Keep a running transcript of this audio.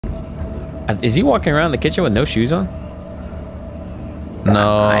Is he walking around the kitchen with no shoes on?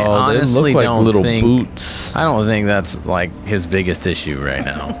 No, I honestly they look like don't little think, boots. I don't think that's like his biggest issue right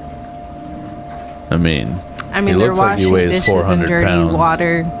now. I mean, he they're looks like he washing weighs dishes in 400 dirty pounds.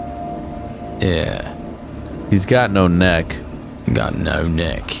 water. Yeah. He's got no neck. Got no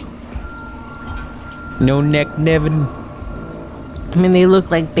neck. No neck, Nevin. I mean, they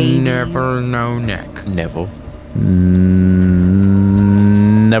look like babies. Never no neck. Neville.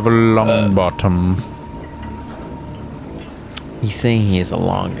 Never long bottom. He's saying he has a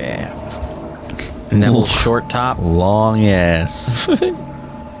long ass. Neville short top. Long ass.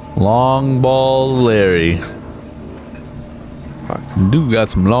 Long balls Larry. Dude got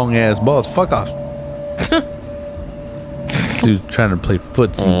some long ass balls. Fuck off. Dude's trying to play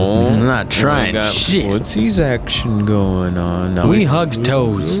footsie. I'm not trying shit. What's action going on? No, We hugged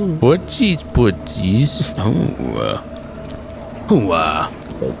toes. Footsies, footsies.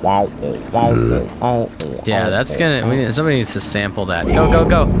 Yeah, that's gonna. Somebody needs to sample that. Go, go,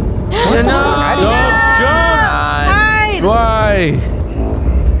 go. Don't Hide! Why?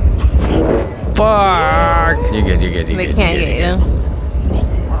 Fuck. You're good. You're good. You're They good. can't you're good, get you're you.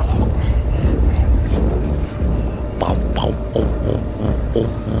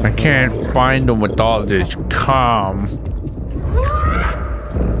 I can't find them with all this calm.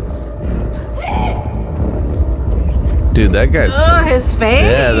 Dude, that guy's... Oh, his face.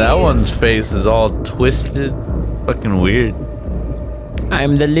 Yeah, that one's face is all twisted. Fucking weird.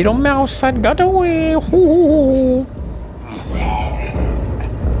 I'm the little mouse that got away. Ooh.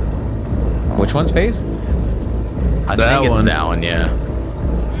 Which one's face? I That think it's one. that one. Yeah.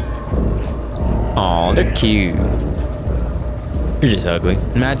 Oh, they're cute. You're just ugly.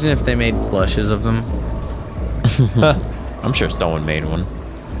 Imagine if they made plushes of them. I'm sure someone made one.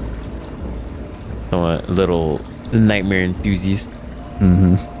 Someone, little nightmare enthusiast.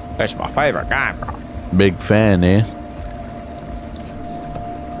 Mm-hmm. That's my favorite guy, bro. Big fan, eh?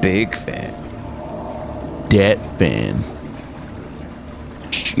 Big fan. Dat fan.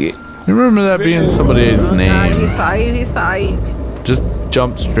 Shit. You remember that being somebody's God, he name? saw you. He saw you. Just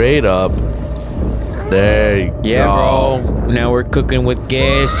jump straight up. There you Yeah, go. bro. Now we're cooking with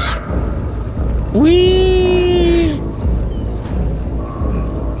gas. Wee.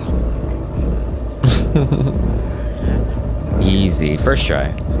 Easy. First try.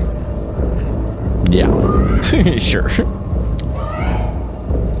 Yeah. Sure.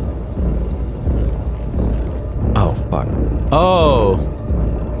 Oh, fuck. Oh.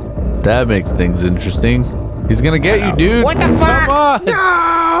 That makes things interesting. He's gonna get you, dude. What the fuck? Come on.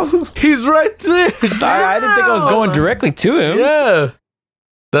 No! He's right there. Dude. I didn't think I was going directly to him. Yeah.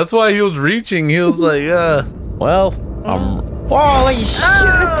 That's why he was reaching. He was like, Well, holy shit.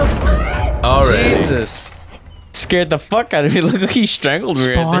 already. Jesus. Scared the fuck out of me. Look like he strangled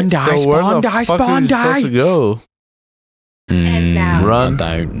me. Spawn die, So where spawn the die, fuck are spawn you supposed die. to go? And now. Run.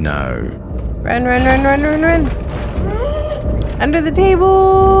 I don't know. Run, run, run, run, run, run. Under the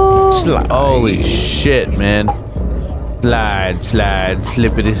table. Slide. Holy shit, man. Slide, slide,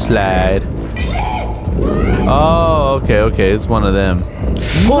 slippity slide. Oh, okay. It's one of them.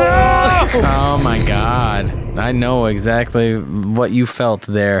 Oh my god. I know exactly what you felt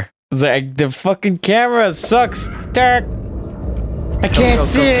there. The fucking camera sucks. Dark. I can't Go,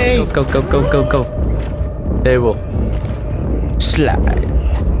 see. go, go, go, go, go, go. Table. Slide.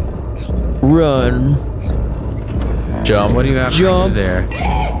 Run. Jump. What do you have Jump. to do there?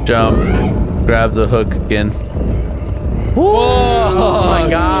 Jump. Grab the hook again. Oh my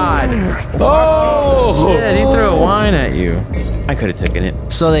god. Oh! Shit, he threw a wine at you. I could have taken it.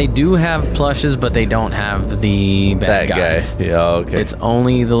 So they do have plushes, but they don't have the bad That guys. guy. Yeah, okay. It's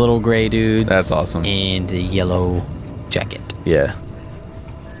only the little gray dudes. That's awesome. And the yellow jacket. Yeah.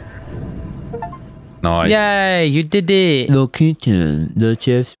 Nice. Yay, you did it. The kitchen, the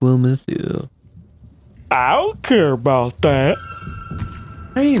chef's woman feel. I don't care about that.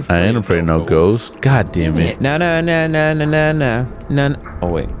 I ain't afraid of no ghost. God damn it. No. Oh,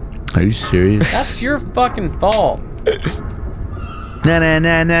 wait. Are you serious? That's your fucking fault. Nah.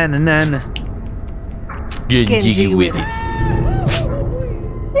 Get Getting jiggy with it.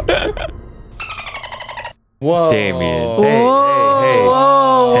 Whoa. Damien. Hey.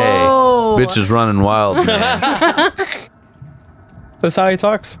 Whoa. Bitch is running wild, man. That's how he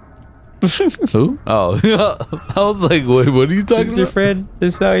talks. Who? Oh. I was like, wait, what are you This talking is your about? friend.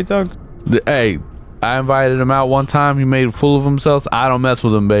 This is how he talks. Hey, I invited him out one time. He made a fool of himself. I don't mess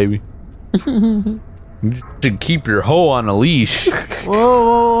with him, baby. You should keep your hoe on a leash.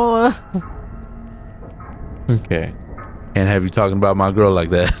 Whoa. Okay. Can't have you talking about my girl like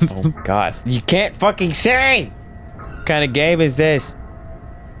that. Oh, God. You can't fucking say! What kind of game is this?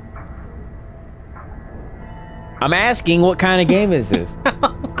 I'm asking, what kind of game is this?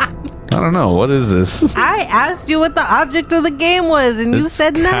 I don't know. What is this? I asked you what the object of the game was, and you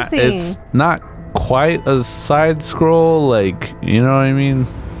said nothing. It's not quite a side scroll, like, you know what I mean?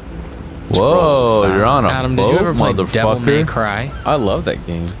 Whoa, you're on a Adam, boat, did you ever play Devil May motherfucker. Cry? I love that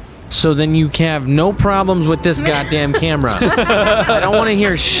game. So then you can have no problems with this goddamn camera. I don't want to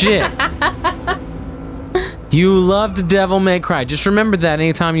hear shit. You loved Devil May Cry. Just remember that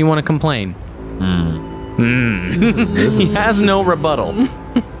anytime you want to complain. He has no rebuttal.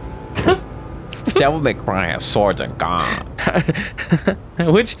 Devil May Cry has swords and guns.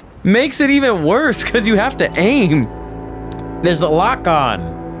 Which makes it even worse because you have to aim. There's a lock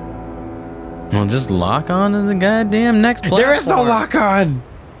on. Well, just lock on to the goddamn next platform. There is no lock on.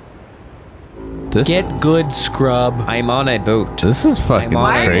 Get good, scrub. I'm on a boat. This is fucking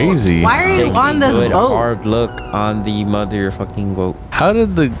Why- crazy. Why are you Taking on a this good boat? hard look on the motherfucking boat. How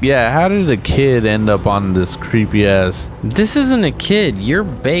did the kid end up on this creepy ass? This isn't a kid. You're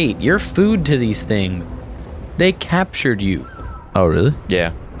bait. You're food to these things. They captured you. Oh, really?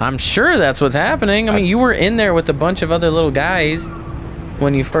 Yeah. I'm sure that's what's happening. I mean, you were in there with a bunch of other little guys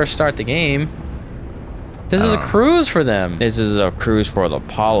when you first start the game. This is a cruise for them. This is a cruise for the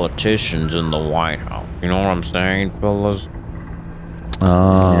politicians in the White House. You know what I'm saying, fellas?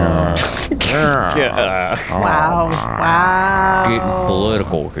 Oh. Wow. Wow. Getting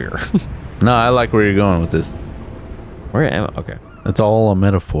political here. No, I like where you're going with this. Where am I? Okay. It's all a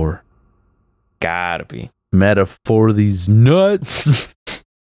metaphor. Gotta be. Metaphor these nuts.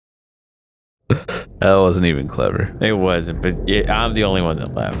 That wasn't even clever. It wasn't, but I'm the only one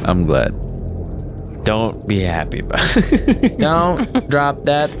that laughed. I'm glad. Don't be happy about it. Don't drop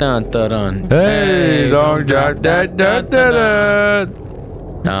that dun dun dun. Hey, don't drop that.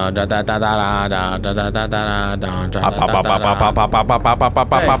 No, da da da da da da da da da da da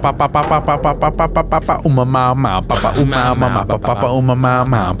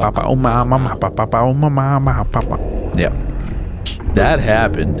Yep. That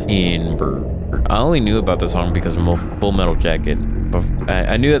happened. I only knew about the song because of Full Metal Jacket.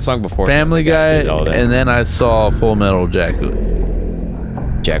 I knew that song before. Family Guy, All that. and then I saw Full Metal Jacket.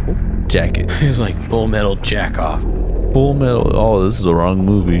 Jacket. He's like Full Metal Jack Off. Full Metal. Oh, this is the wrong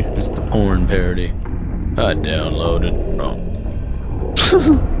movie. It's the porn parody. I downloaded wrong.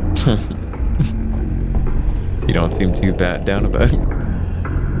 You don't seem too bad down about it.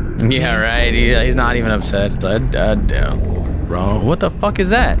 Yeah, right. He's not even upset. It's like, damn. Wrong. What the fuck is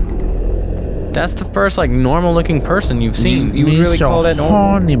that? That's the first like normal looking person you've seen. You would really call that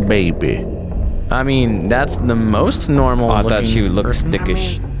normal? Honey baby. I mean, that's the most normal. Oh, I looking thought she would look person.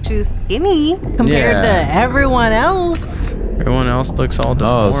 stickish. She's skinny compared Yeah. to everyone else. Everyone else looks all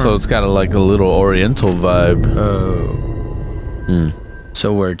Oh, deformed. so it's got like a little Oriental vibe. Oh.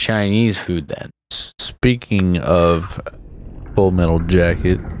 So we're Chinese food then. Speaking of Full Metal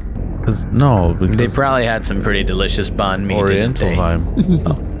Jacket, no, because They probably had some pretty delicious banh mi. Oriental didn't they?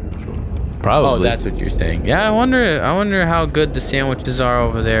 vibe. Probably. Oh, that's what you're saying. Yeah, I wonder how good the sandwiches are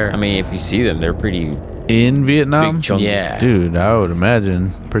over there. I mean, if you see them, they're pretty in Vietnam. big chunks. Yeah. Dude, I would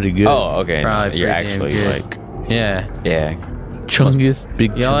imagine pretty good. Oh, okay. Probably You're pretty damn actually good. like, Yeah. yeah. Chungus,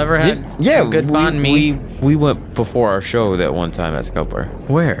 big. Y'all chunk. ever had some good banh mi? We went before our show that one time at Scout Bar.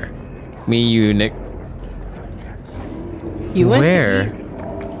 Where? Me, you, Nick. You went Where? to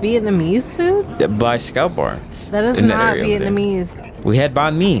eat Vietnamese food? By Scout Bar. That is In that not area over there. Vietnamese. We had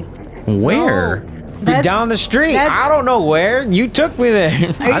banh mi. Where? You're That- down the street. that- I don't know where. You took me there. Are you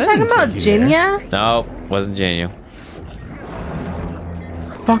I talking didn't about take you there. Jinya? No, wasn't genuine.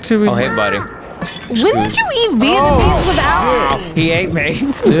 Fuck did we? Oh, hey, buddy. When did you eat Vietnamese without me? He ate me.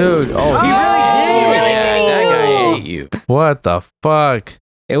 Dude. Oh, he really did. He really did eat That guy you. ate you. What the fuck?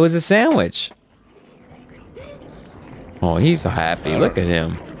 It was a sandwich. Oh, he's so happy. Look at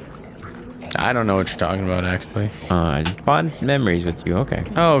him. I don't know what you're talking about, actually. Fond memories with you. Okay.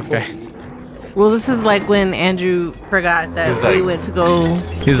 Oh, okay. Well, this is like when Andrew forgot that He's we like- went to go.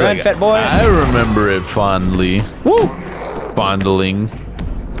 He's Run, like, fat boy. I remember it fondly. Woo! Fondling.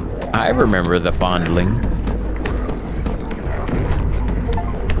 I remember the fondling.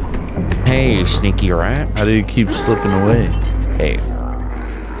 Hey, you sneaky rat. How do you keep slipping away? Hey.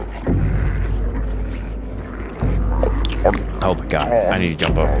 Oh my god. I need to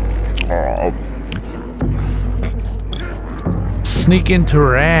jump up. Sneak into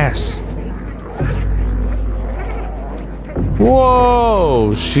her ass.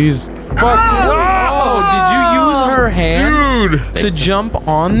 Whoa! She's fucking. Oh, did you use her hand Dude! to jump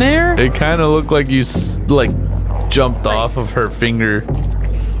on there? It kind of looked like you jumped off of her finger.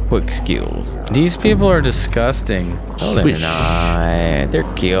 Quick skills. These people are disgusting. Oh, they're Swish. not.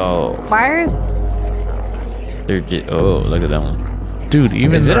 They're cute. Why are They're just, oh, look at that one. Dude,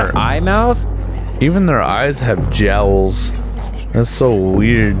 even Is it their an eye mouth? even their eyes have jowls. That's so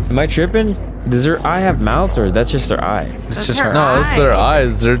weird. Am I tripping? Does their eye have mouths or that's just their eye? It's That's just her her. No, it's their eye.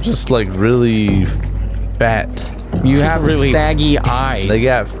 eyes. They're just like really fat. You have Really- saggy eyes. They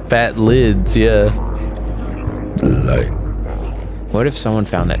got fat lids, yeah. What if someone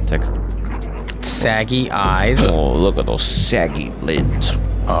found that text? saggy eyes. Oh, look at those saggy lids.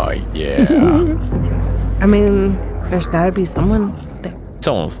 Oh yeah. I mean, there's gotta be someone there.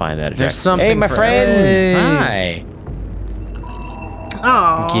 Someone will find that. There's attractive. something. Hey, my for friend. everyone. Hi.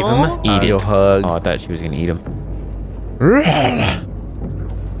 Oh. Give him a Eat Yo, it. hug. Oh, I thought she was gonna eat him.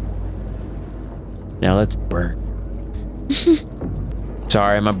 Now let's burn.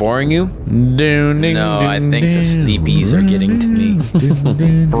 Sorry, am I boring you? No, I think the sleepies are getting to me.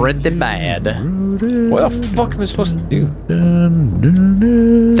 Pretty bad. What the fuck am I supposed to do?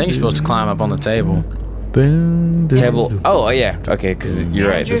 I think you're supposed to climb up on the table. Table. Oh, yeah. Okay, because you're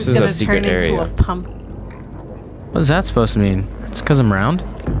right. This is Andrew's a gonna secret turn into area. a pump. What is that supposed to mean? It's because I'm round?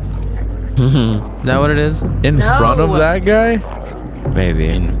 Is that what it is? In front of No. that guy? Maybe.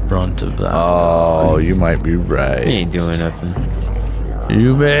 In front of that. Oh, you might be He right. ain't doing nothing.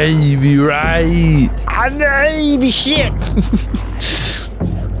 You may be right. I may be shit.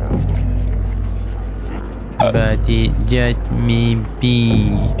 But it just may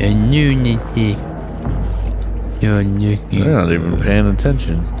be a unity. You're not even paying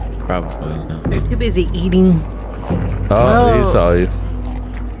attention. Probably not. They're too busy eating. Oh, he Oh. saw you.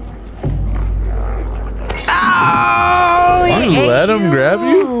 Oh, You let him grab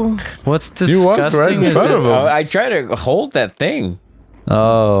you? What's You walked right disgusting in is front of that him. Oh, I try to hold that thing.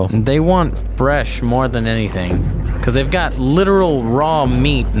 Oh. they want fresh more than anything. Because they've got literal raw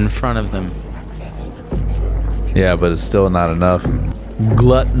meat in front of them. Yeah, but it's still not enough.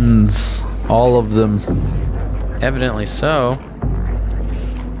 Gluttons. All of them. Evidently so.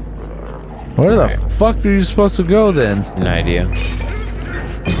 Where the fuck are you supposed to go then? No idea.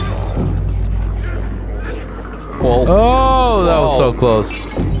 Whoa. Oh, that was so close.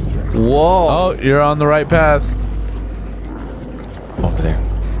 Whoa. Oh, you're on the right path. Over there.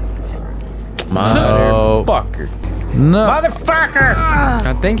 Oh. Motherfucker. No. Motherfucker!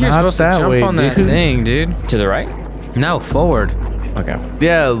 I think you're Not supposed to that jump way, on that dude. thing, dude. To the right? No, forward. Okay.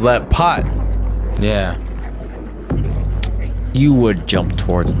 Yeah, that pot. Yeah. You would jump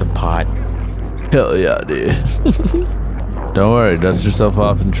towards the pot. Hell yeah, dude. Don't worry, dust yourself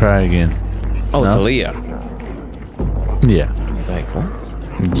off and try again. Oh, it's No? Aaliyah. Yeah. Like,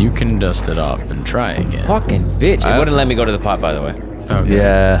 what? You can dust it off and try again. Fucking bitch. It I- wouldn't let me go to the pot, by the way. Okay.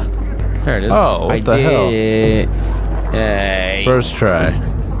 Yeah. There it is. Oh, what I the hell? did. Hey. First try.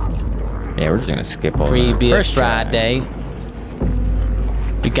 Yeah, we're just gonna skip over Free that. beer First try. Friday.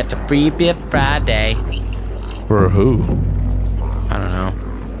 We got the free beer Friday. For who? I don't know.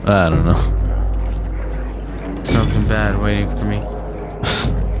 I don't know. Something bad waiting for me.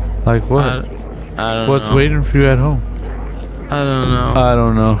 Like what? I don't What's know. waiting for you at home? I don't know. I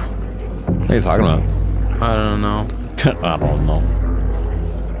don't know. What are you talking about? I don't know. I don't know.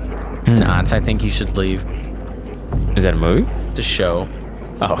 Nah, I think you should leave Is that a movie? the show.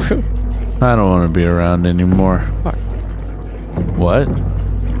 Oh. I don't want to be around anymore. Fuck. What?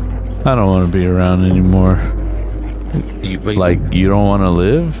 I don't want to be around anymore. Like, you don't want to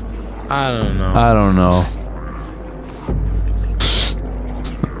live? I don't know. I don't know.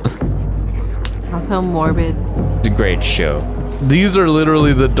 Also morbid. It's a great show. These are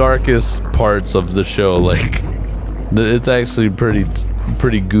literally the darkest parts of the show. Like, it's actually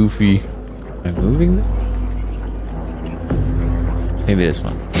pretty goofy. Am I moving? Maybe this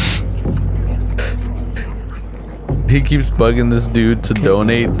one. He keeps bugging this dude to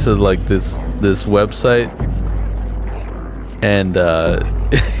donate to like this website, and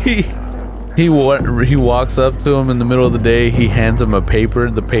he walks up to him in the middle of the day. He hands him a paper.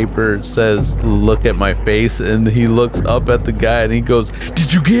 The paper says, "Look at my face," and he looks up at the guy and he goes,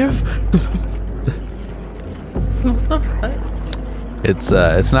 "Did you give?" What the fuck?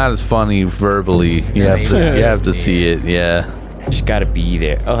 It's not as funny verbally. You have to see it. Yeah. Just gotta be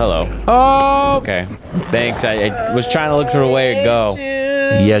there. Oh, hello. Oh, Okay. Thanks. I was trying to look for a way to go.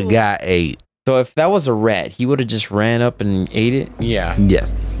 you got 8. So if that was a rat, he would have just ran up and ate it? Yeah.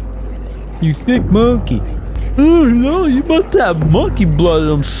 Yes. You sick monkey. Oh no, you must have monkey blood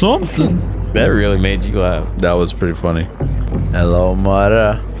on something. That really made you laugh. That was pretty funny. Hello,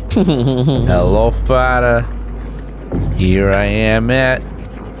 mother. Hello, father. Here I am at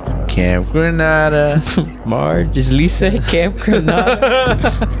Camp Granada. Marge, is Lisa at Camp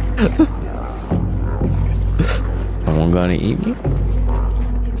Granada? Someone gonna eat me?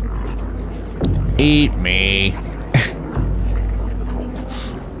 Eat me.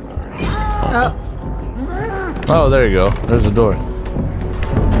 Oh, Oh, there you go. There's a door.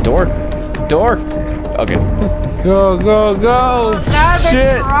 Door. Okay. Go, go, go! God,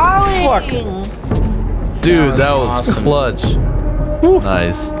 they're Shit! crawling. Dude, that was awesome. clutch.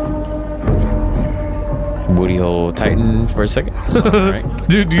 Nice. Booty hole tighten for a second. Alright.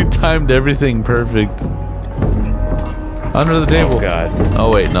 Dude, you timed everything perfect. Under the table. Oh god.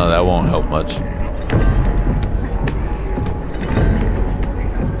 Oh wait, no, that won't help much.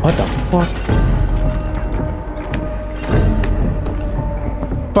 What the fuck?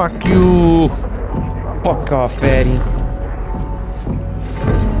 Fuck you. Fuck off, fatty.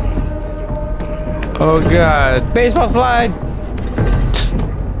 Oh god. Baseball slide.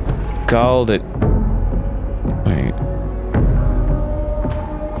 Called it. Wait.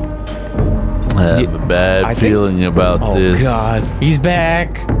 I have a bad feeling about Oh this. god. He's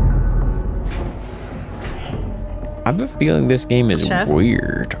back. I have a feeling this game is Chef?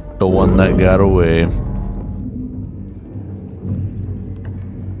 weird. The one that got away.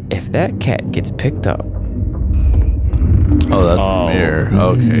 If that cat gets picked up. Oh, that's a mirror.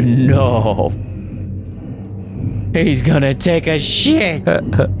 Okay. No. He's gonna take a shit.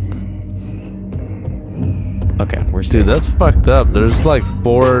 Okay, we're Dude, that's fucked up. There's like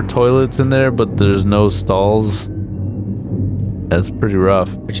 4 toilets in there, but there's no stalls. That's pretty rough.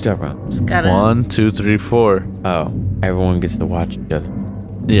 What you talking about? Just gotta. 1, 2, 3, 4. Oh, everyone gets to watch each other.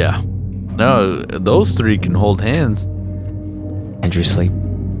 Yeah. No, those 3 can hold hands. Andrew sleep.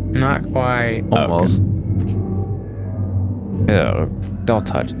 Not quite. Almost. Ew, don't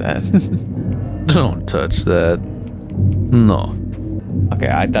touch that. Don't touch that. No. Okay,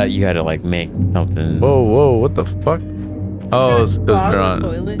 I thought you had to like make something. Whoa, whoa, what the fuck? Oh, it's because Clog you're the on.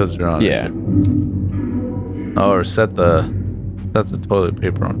 toilet? Because you're on. Yeah. Oh, or set the toilet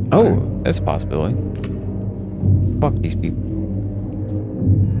paper on. Oh, that's a possibility. Fuck these people.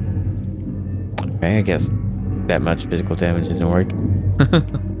 Okay, I guess that much physical damage isn't working.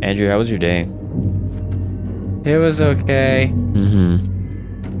 Andrew, how was your day? It was okay.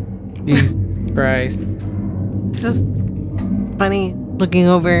 Mm-hmm. Jesus Christ. It's just funny looking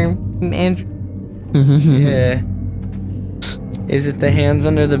over and Andrew. Yeah. Is it the hands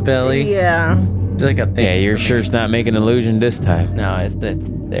under the belly? Yeah. It's like a thing. Yeah, your shirt's not making illusion this time. No, it's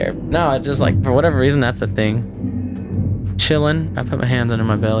there. No, it's just like for whatever reason that's a thing. Chilling. I put my hands under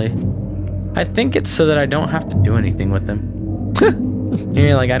my belly. I think it's so that I don't have to do anything with them.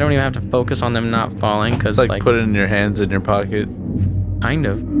 Yeah, like I don't even have to focus on them not falling because It's like putting your hands in your pocket. kind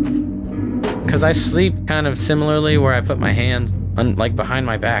of. Because I sleep kind of similarly where I put my hands like behind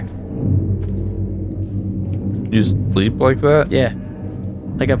my back. You sleep like that? Yeah.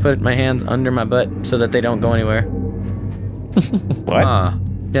 Like I put my hands under my butt so that they don't go anywhere. What? Huh.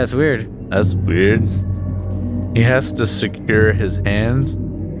 Yeah, it's weird. That's weird. He has to secure his hands.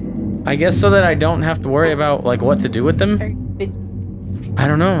 I guess so that I don't have to worry about like what to do with them. I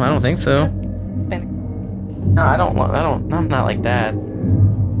don't know. I don't think so. No, I'm not like that.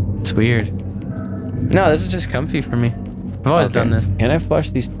 It's weird. No, this is just comfy for me. I've always done this. Can I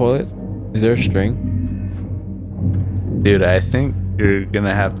flush these toilets? Is there a string? Dude, I think you're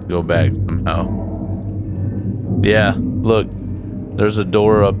gonna have to go back somehow. Yeah, look. There's a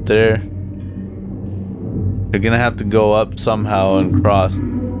door up there. You're gonna have to go up somehow and cross.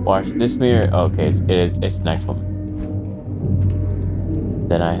 Watch this mirror. Okay, it's next one.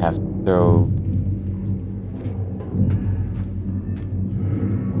 Then I have to throw.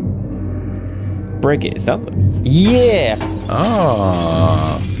 Break it. It's not. Yeah.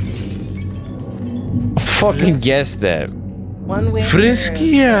 Oh. Fucking guess that. One way.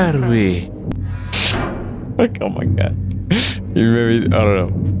 Frisky are we? Like, oh my god. You remember? I don't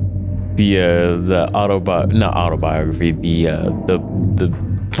know. The not autobiography. The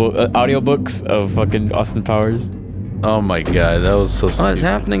book, audiobooks of fucking Austin Powers. Oh my god, that was so What is stupid.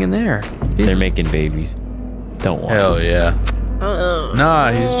 happening in there? They're making babies. Don't want. Hell yeah.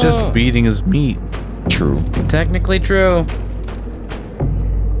 Nah, he's just beating his meat. True. Technically true.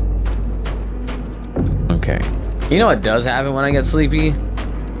 Okay. You know what does happen when I get sleepy?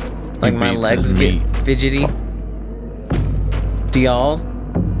 Like my beats legs his get meat. fidgety. Do y'all?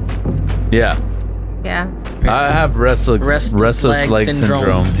 Yeah. Yeah. I have restless leg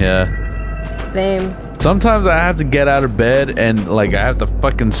syndrome. Yeah. Same. Sometimes I have to get out of bed and like I have to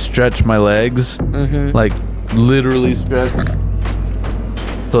fucking stretch my legs. Mm-hmm. Like literally stretch.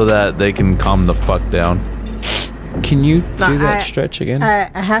 So that they can calm the fuck down. Can you No, do that I- stretch again? I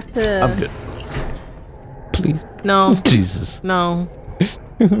have to. I'm good. Please. No. Jesus. No.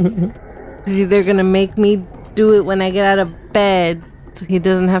 It's either gonna make me do it when I get out of bed, so he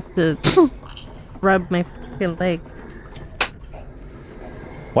doesn't have to rub my fucking leg.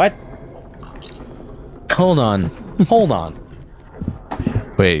 What? Hold on.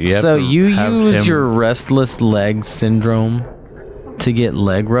 Wait, you have So to you have use him- your restless leg syndrome to get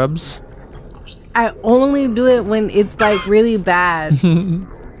leg rubs? I only do it when it's like really bad.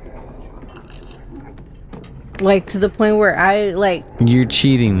 Like to the point where I like You're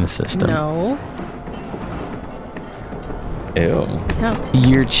cheating the system. no. Ew. No.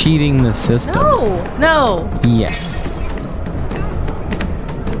 You're cheating the system. No. Yes.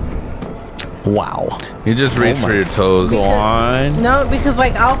 Wow. You just reach for your toes. Go on. No, because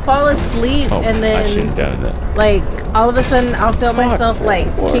like I'll fall asleep Oh, and I shouldn't then have done that. like all of a sudden I'll feel myself like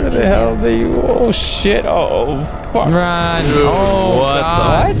What kicking the hell him. do you? Oh shit! Oh fuck! Run. Dude, Oh, what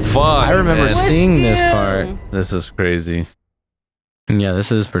God. the fuck? I remember man? seeing this Pushed part. him. This is crazy. Yeah,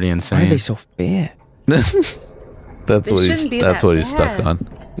 this is pretty Why insane. are they so fat? That's They what shouldn't be that's that what he's stuck bad.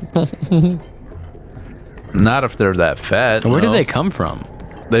 on. Not if they're that fat. Where no. did they come from?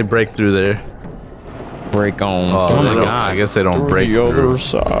 They break through there. Break on. Oh, my they don't- God. I guess they don't break the through. other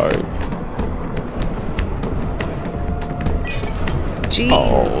side. Jeez.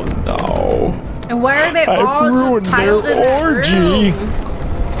 Oh no! And why are they I've all ruined just piled their in that orgy. room?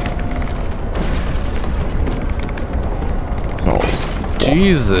 Oh,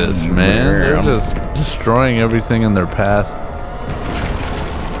 Jesus, man. They're Damn. just destroying everything in their path.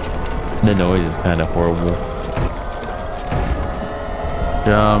 the noise is kind of horrible.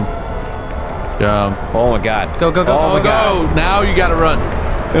 Jump. Jump. Oh my god! Go, go, go, Oh go, my god! Go! Now you gotta run.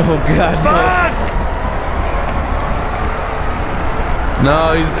 Oh god!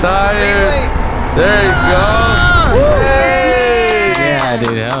 No, he's tired. There you go. Hey! Yeah,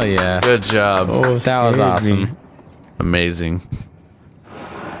 dude, hell yeah. Good job. Oh, That was awesome. Amazing.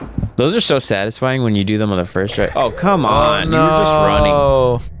 Those are so satisfying when you do them on the first try. Oh come on! no. You were just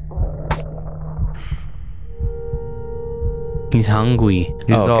running. He's hungry.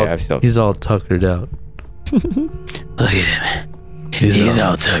 He's Oh, okay, all I've still- he's all tuckered out. Look at him. He's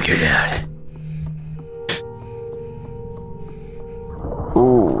all tuckered out.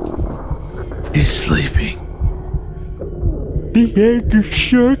 He's sleeping. The anchor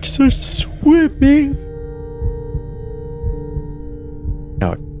sharks are swimming.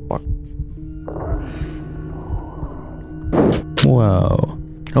 Oh fuck! Whoa.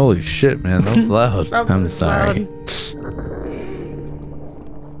 Holy shit, man, that was loud. Rub I'm was sorry. loud.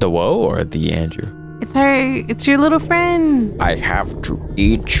 The woe or the Andrew? It's your little friend. I have to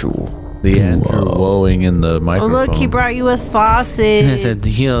eat you. The Andrew woeing in the Oh microphone. look, he brought you a sausage. He said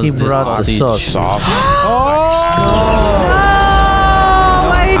he brought the sausage. Soft. Oh,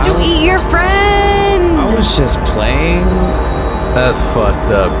 why did you eat your friend? I was just playing. That's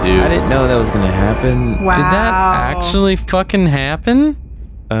fucked up, dude. I didn't know that was gonna happen. Wow. Did that actually fucking happen?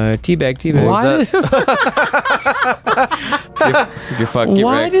 Teabag, teabag. Why? Get fucked. Get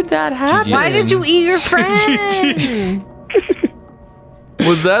Why wrecked. did that happen? Why did you eat your friend?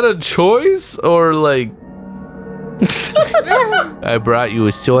 Was that a choice or like? I brought you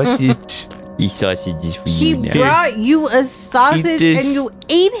a sausage. These sausages for He you now. brought you a sausage Eat and this. you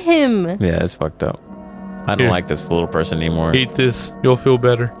ate him. Yeah, that's fucked up. I don't Here. like this little person anymore. Eat this, you'll feel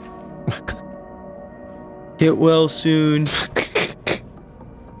better. Get well soon.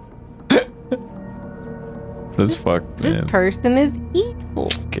 That's fucked, This man. person is evil.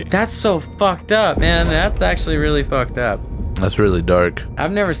 Okay. That's so fucked up, man. That's actually really fucked up. That's really dark.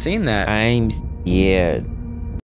 I've never seen that. I'm scared.